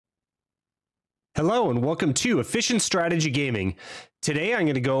Hello and welcome to Efficient Strategy Gaming. Today I'm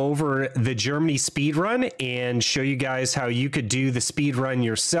going to go over the Germany speedrun and show you guys how you could do the speedrun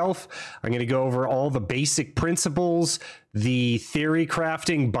yourself. I'm going to go over all the basic principles, the theory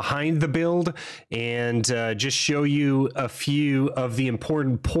crafting behind the build, and just show you a few of the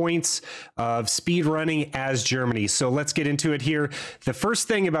important points of speedrunning as Germany. So let's get into it here. The first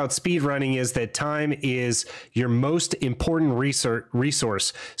thing about speedrunning is that time is your most important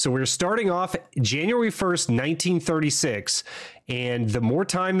resource. So we're starting off January 1st, 1936. And the more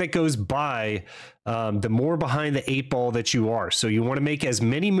time that goes by, the more behind the eight ball that you are. So you want to make as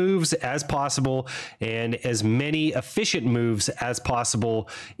many moves as possible and as many efficient moves as possible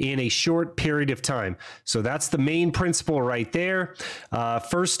in a short period of time. So that's the main principle right there.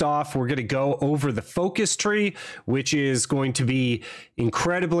 First off, we're going to go over the focus tree, which is going to be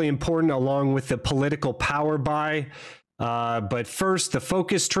incredibly important along with the political power buy. But first, the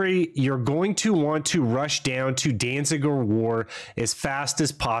focus tree, you're going to want to rush down to Danziger War as fast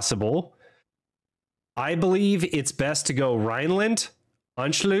as possible. I believe it's best to go Rhineland,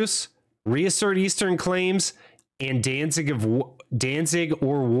 Anschluss, reassert Eastern claims, and Danzig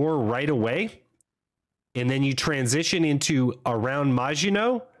or war right away. And then you transition into around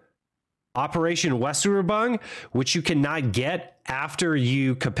Maginot, Operation Westerübung, which you cannot get after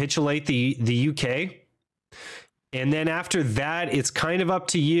you capitulate the UK. And then after that, it's kind of up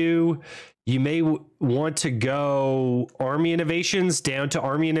to you. You may want to go Army Innovations down to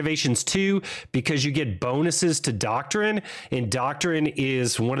Army Innovations 2 because you get bonuses to Doctrine. And Doctrine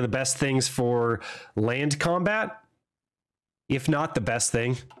is one of the best things for land combat, if not the best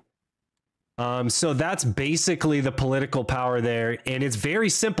thing. So that's basically the political power there, and it's very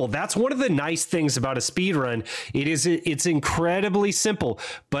simple. That's one of the nice things about a speedrun. It's incredibly simple,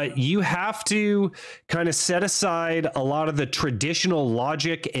 but you have to kind of set aside a lot of the traditional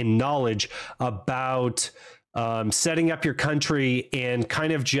logic and knowledge about setting up your country and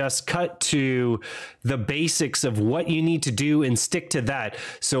kind of just cut to the basics of what you need to do and stick to that.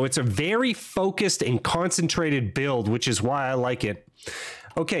 So it's a very focused and concentrated build, which is why I like it.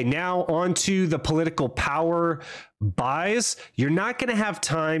 Okay, now on to the political power buys. You're not going to have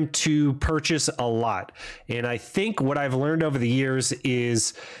time to purchase a lot. And I think what I've learned over the years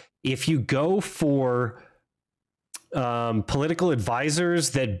is if you go for political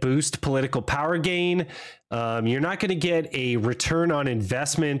advisors that boost political power gain, you're not going to get a return on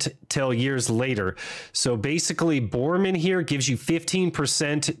investment till years later. So basically, Bormann here gives you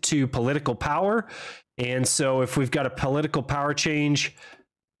 15% to political power. And so if we've got a political power change,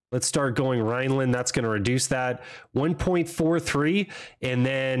 let's start going Rhineland. That's going to reduce that 1.43. And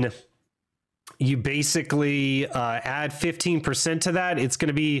then you basically add 15% to that. It's going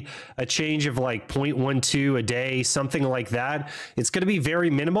to be a change of like 0.12 a day, something like that. It's going to be very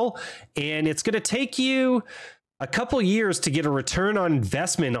minimal. And it's going to take you a couple years to get a return on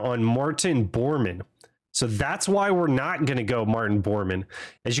investment on Martin Bormann. So that's why we're not going to go Martin Bormann.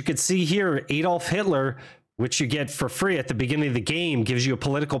 As you can see here, Adolf Hitler, which you get for free at the beginning of the game, gives you a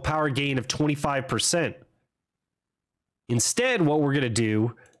political power gain of 25%. Instead, what we're going to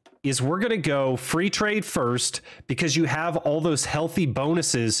do is we're going to go free trade first because you have all those healthy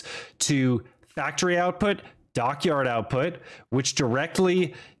bonuses to factory output, dockyard output, which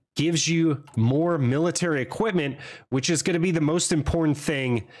directly gives you more military equipment, which is going to be the most important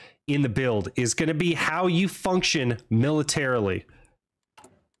thing in the build, is going to be how you function militarily.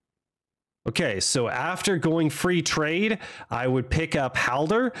 Okay, so after going free trade, I would pick up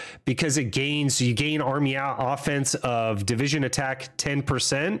Halder because you gain army offense of division attack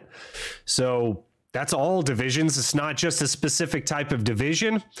 10%. So that's all divisions. It's not just a specific type of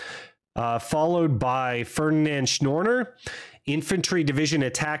division. Followed by Ferdinand Schnorner, infantry division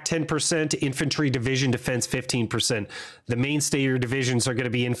attack 10%, infantry division defense 15%. The mainstay of your divisions are going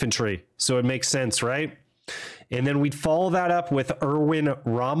to be infantry. So it makes sense, right? And then we'd follow that up with Erwin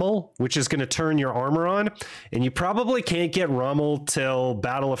Rommel, which is going to turn your armor on. And you probably can't get Rommel till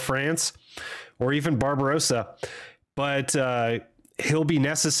Battle of France or even Barbarossa. But he'll be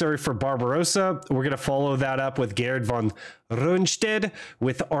necessary for Barbarossa. We're going to follow that up with Gerd von Rundstedt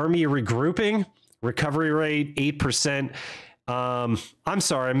with army regrouping. Recovery rate, 8%. I'm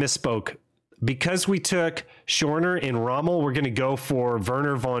sorry, I misspoke. Because we took Schorner and Rommel, we're going to go for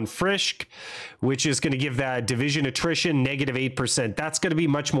Werner von Frisch, which is going to give that division attrition -8%. That's going to be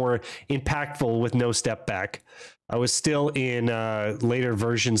much more impactful with no step back. I was still in later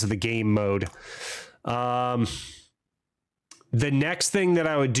versions of the game mode. The next thing that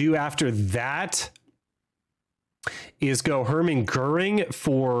I would do after that is go Hermann Goering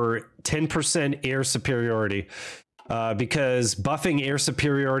for 10% air superiority. because buffing air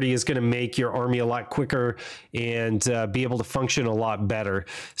superiority is going to make your army a lot quicker and be able to function a lot better.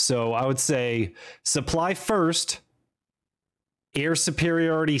 So I would say supply first, air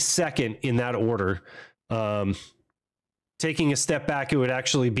superiority second, in that order. Taking a step back, it would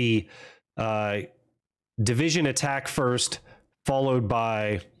actually be division attack first, followed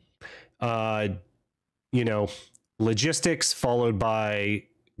by logistics, followed by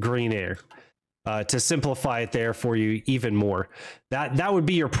green air, to simplify it there for you even more. That would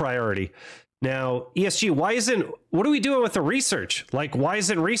be your priority. Now, ESG, what are we doing with the research? Like, why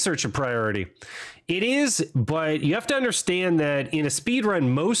isn't research a priority? It is, but you have to understand that in a speed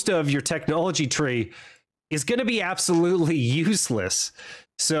run, most of your technology tree is going to be absolutely useless.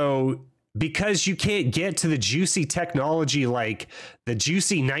 So because you can't get to the juicy technology, like the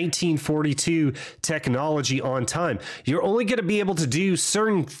juicy 1942 technology on time, you're only going to be able to do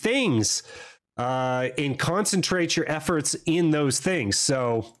certain things and concentrate your efforts in those things.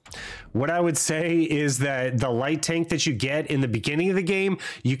 So what I would say is that the light tank that you get in the beginning of the game,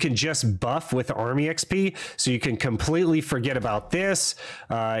 you can just buff with Army XP. So you can completely forget about this.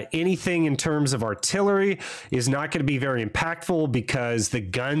 Anything in terms of artillery is not going to be very impactful, because the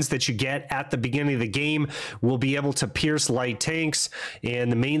guns that you get at the beginning of the game will be able to pierce light tanks.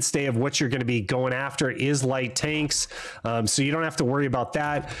 And the mainstay of what you're going to be going after is light tanks. So you don't have to worry about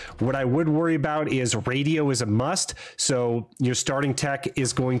that. What I would worry about is radio is a must. So your starting tech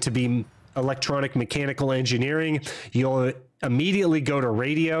is going to be electronic mechanical engineering. You'll immediately go to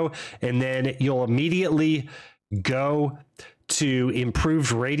radio, and then you'll immediately go to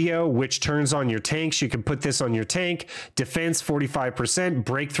improved radio, which turns on your tanks. You can put this on your tank. Defense 45%,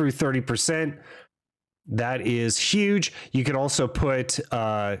 breakthrough 30%. That is huge. You can also put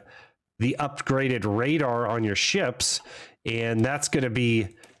the upgraded radar on your ships, and that's going to be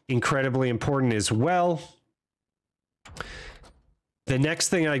incredibly important as well. The next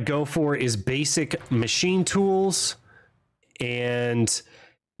thing I'd go for is basic machine tools, and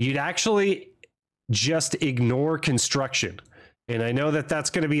you'd actually just ignore construction. And I know that that's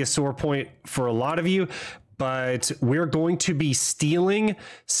going to be a sore point for a lot of you, but we're going to be stealing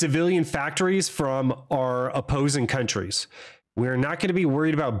civilian factories from our opposing countries. We're not going to be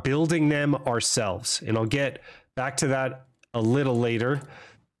worried about building them ourselves, and I'll get back to that a little later.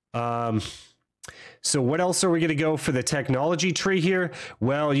 So what else are we going to go for the technology tree here?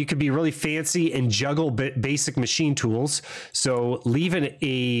 Well, you could be really fancy and juggle basic machine tools. So leave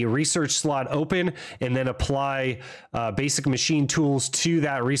a research slot open and then apply basic machine tools to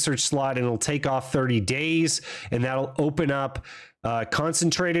that research slot, and it'll take off 30 days, and that'll open up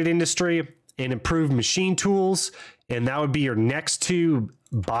concentrated industry and improved machine tools. And that would be your next two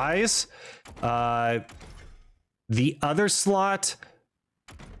buys. The other slot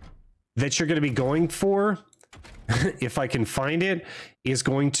that you're going to be going for, if I can find it, is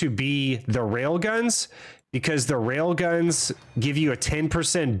going to be the railguns, because the railguns give you a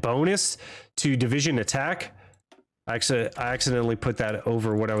 10% bonus to division attack. I accidentally put that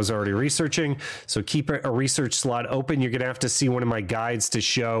over what I was already researching. So keep a research slot open. You're going to have to see one of my guides to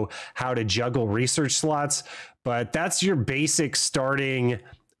show how to juggle research slots, but that's your basic starting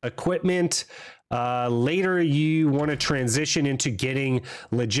equipment. Later, you want to transition into getting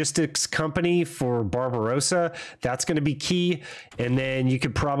logistics company for Barbarossa. That's going to be key. And then you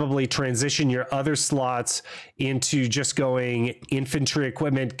could probably transition your other slots into just going infantry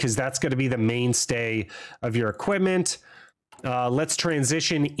equipment, because that's going to be the mainstay of your equipment. Let's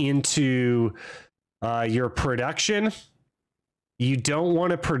transition into your production. You don't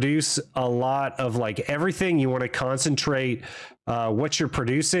want to produce a lot of like everything. You want to concentrate what you're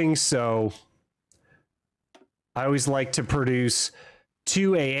producing. So I always like to produce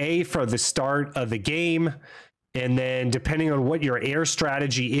 2 AA for the start of the game. And then depending on what your air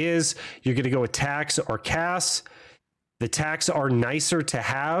strategy is, you're going to go with tax or CAS. The tax are nicer to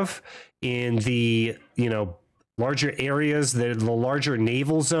have in the, larger areas, the larger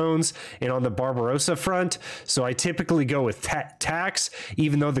naval zones, and on the Barbarossa front. So I typically go with tax,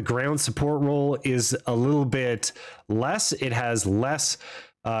 even though the ground support role is a little bit less. It has less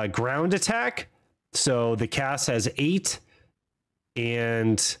ground attack. So the CAS has 8,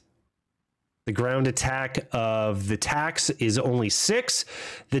 and the ground attack of the tax is only 6.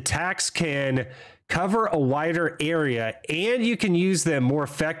 The tax can cover a wider area, and you can use them more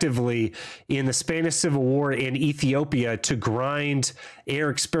effectively in the Spanish Civil War in Ethiopia to grind air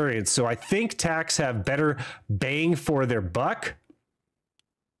experience. So I think tax have better bang for their buck.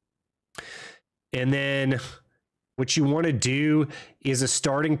 And then what you want to do is a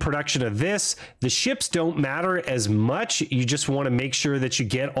starting production of this. The ships don't matter as much. You just want to make sure that you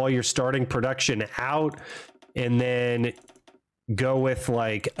get all your starting production out. and then go with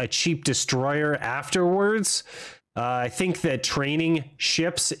like a cheap destroyer afterwards. I think that training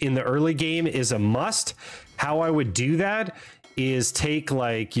ships in the early game is a must. How I would do that is take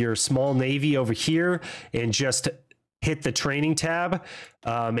like your small navy over here and just hit the training tab.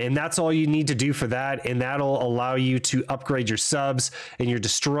 And that's all you need to do for that. And that'll allow you to upgrade your subs and your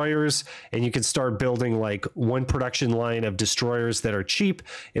destroyers. And you can start building like one production line of destroyers that are cheap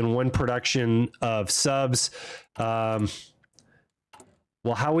and one production of subs. Well,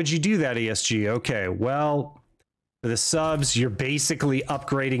 how would you do that, ESG? Okay, well, for the subs, you're basically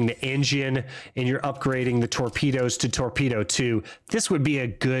upgrading the engine and you're upgrading the torpedoes to torpedo 2. This would be a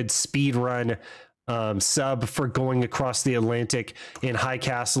good speed run sub for going across the Atlantic and high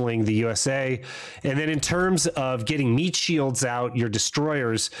castling the USA. And then in terms of getting meat shields out, your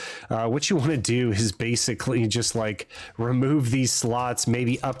destroyers, what you want to do is basically just like remove these slots,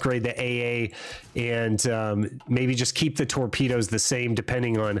 maybe upgrade the AA, and maybe just keep the torpedoes the same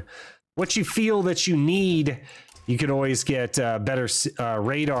depending on what you feel that you need. You could always get better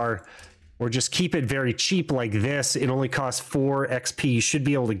radar, or just keep it very cheap like this. It only costs 4 XP. You should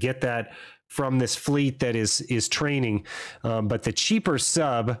be able to get that from this fleet that is training. But the cheaper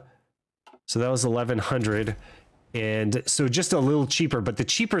sub, so that was 1100. And so just a little cheaper, but the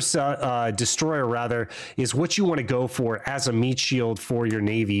cheaper destroyer rather is what you want to go for as a meat shield for your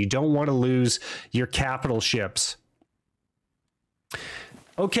Navy. You don't want to lose your capital ships.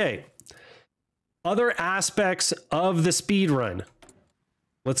 Okay. Other aspects of the speed run.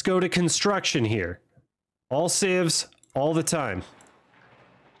 Let's go to construction here. All civs, all the time.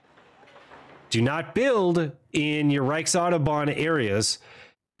 Do not build in your Reichsautobahn areas,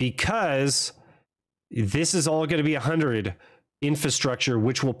 because this is all going to be 100 infrastructure,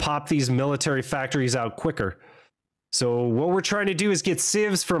 which will pop these military factories out quicker. So what we're trying to do is get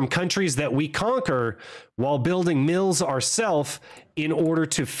civs from countries that we conquer while building mills ourselves in order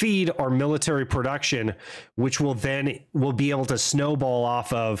to feed our military production, which will then we'll be able to snowball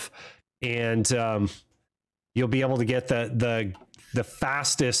off of, and you'll be able to get the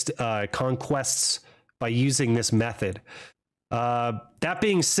fastest conquests by using this method. That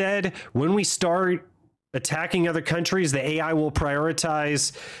being said, when we start attacking other countries, the AI will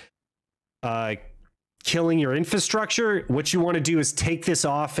prioritize killing your infrastructure. What you want to do is take this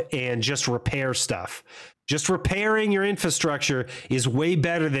off and just repair stuff. Just repairing your infrastructure is way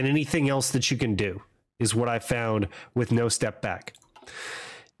better than anything else that you can do, is what I found with No Step Back.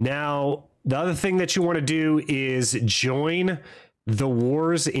 Now, the other thing that you want to do is join the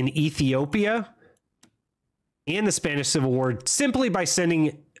wars in Ethiopia and the Spanish Civil War simply by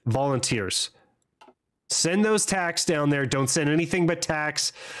sending volunteers. Send those tax down there. Don't send anything but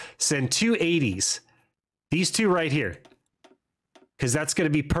tax. Send 2 80s. These 2 right here, because that's going to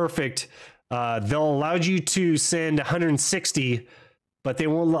be perfect. They'll allow you to send 160, but they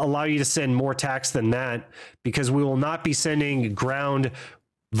won't allow you to send more tax than that, because we will not be sending ground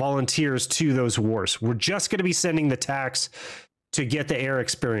volunteers to those wars. We're just going to be sending the tax to get the air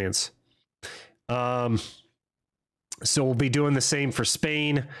experience. So we'll be doing the same for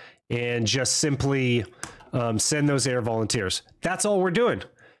Spain, and just simply send those air volunteers. That's all we're doing.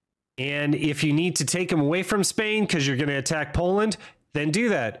 And if you need to take them away from Spain because you're going to attack Poland, then do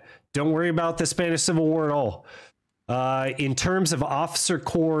that. Don't worry about the Spanish Civil War at all. In terms of officer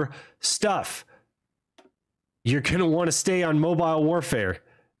corps stuff, you're going to want to stay on mobile warfare.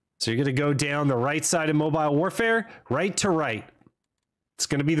 So you're going to go down the right side of mobile warfare, right to right. It's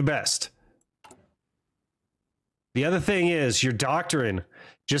going to be the best. The other thing is your doctrine.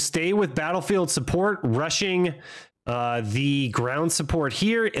 Just stay with battlefield support, rushing the ground support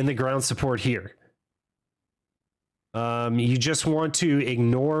here and the ground support here. You just want to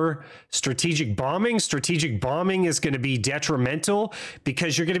ignore strategic bombing. Strategic bombing is going to be detrimental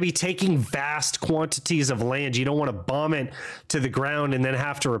because you're going to be taking vast quantities of land. You don't want to bomb it to the ground and then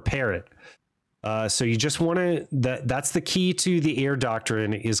have to repair it. So you just want to, that's the key to the air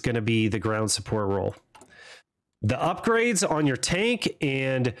doctrine, is going to be the ground support role. The upgrades on your tank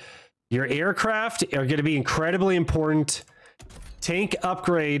and your aircraft are going to be incredibly important. Tank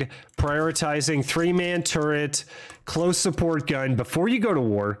upgrade, prioritizing 3-man turret, close support gun before you go to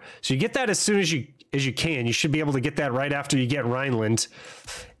war. So you get that as soon as you can. You should be able to get that right after you get Rhineland.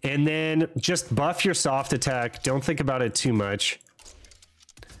 And then just buff your soft attack. Don't think about it too much.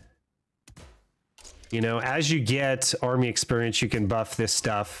 You know, as you get army experience, you can buff this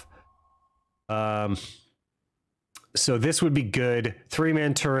stuff. So this would be good.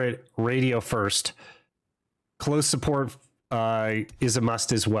 3-man turret, radio first. Close support is a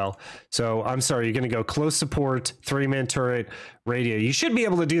must as well. So I'm sorry, you're going to go close support, 3-man turret, radio. You should be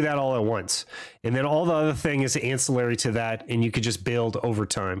able to do that all at once. And then all the other thing is ancillary to that, and you could just build over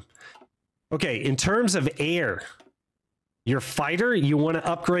time. Okay, in terms of air, your fighter, you want to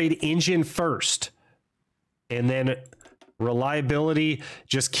upgrade engine first. And then reliability,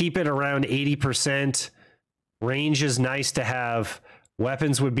 just keep it around 80%. Range is nice to have.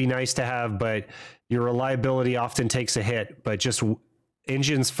 Weapons would be nice to have, but your reliability often takes a hit. But just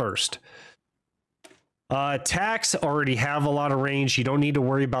engines first. Tax already have a lot of range. You don't need to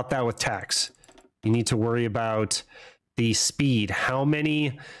worry about that with tax. You need to worry about the speed. How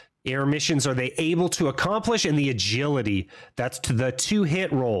many air missions are they able to accomplish? And the agility. That's to the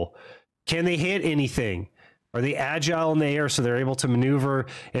 2-hit roll. Can they hit anything? Are they agile in the air so they're able to maneuver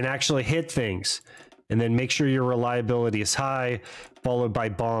and actually hit things? And then make sure your reliability is high, followed by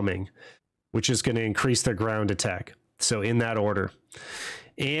bombing, which is going to increase their ground attack. So in that order.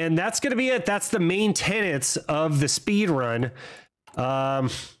 And that's going to be it. That's the main tenets of the speed run. Some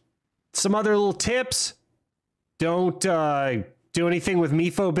other little tips. Don't do anything with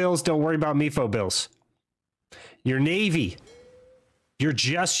MIFO bills. Don't worry about MIFO bills. Your Navy, you're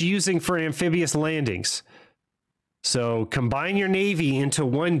just using for amphibious landings. So combine your Navy into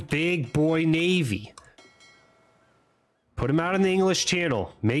one big boy Navy. Put them out in the English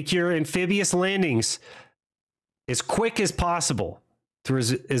Channel. Make your amphibious landings as quick as possible through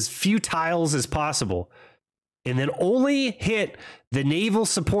as few tiles as possible. And then only hit the naval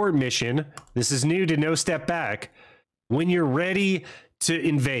support mission. This is new to No Step Back. When you're ready to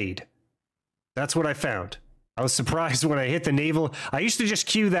invade. That's what I found. I was surprised when I hit the naval. I used to just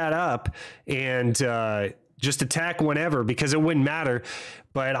queue that up and just attack whenever because it wouldn't matter.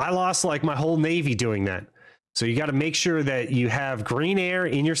 But I lost like my whole Navy doing that. So you got to make sure that you have green air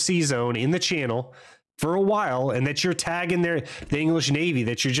in your sea zone in the channel for a while, and that you're tagging the English Navy,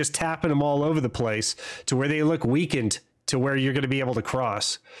 that you're just tapping them all over the place to where they look weakened to where you're going to be able to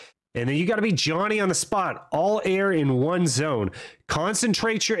cross. And then you got to be Johnny on the spot, all air in one zone.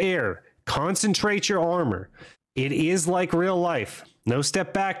 Concentrate your air, concentrate your armor. It is like real life. No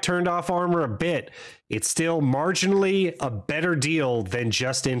Step Back turned off armor a bit. It's still marginally a better deal than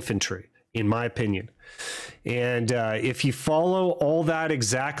just infantry, in my opinion. And if you follow all that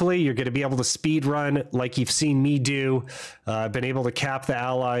exactly, you're going to be able to speed run like you've seen me do. I've been able to cap the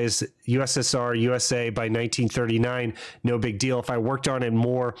Allies, USSR, USA by 1939. No big deal. If I worked on it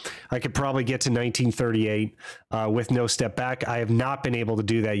more, I could probably get to 1938 with No Step Back. I have not been able to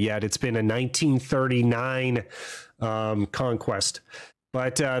do that yet. It's been a 1939 conquest.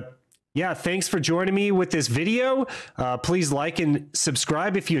 But yeah, thanks for joining me with this video. Please like and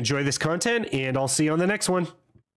subscribe if you enjoy this content, and I'll see you on the next one.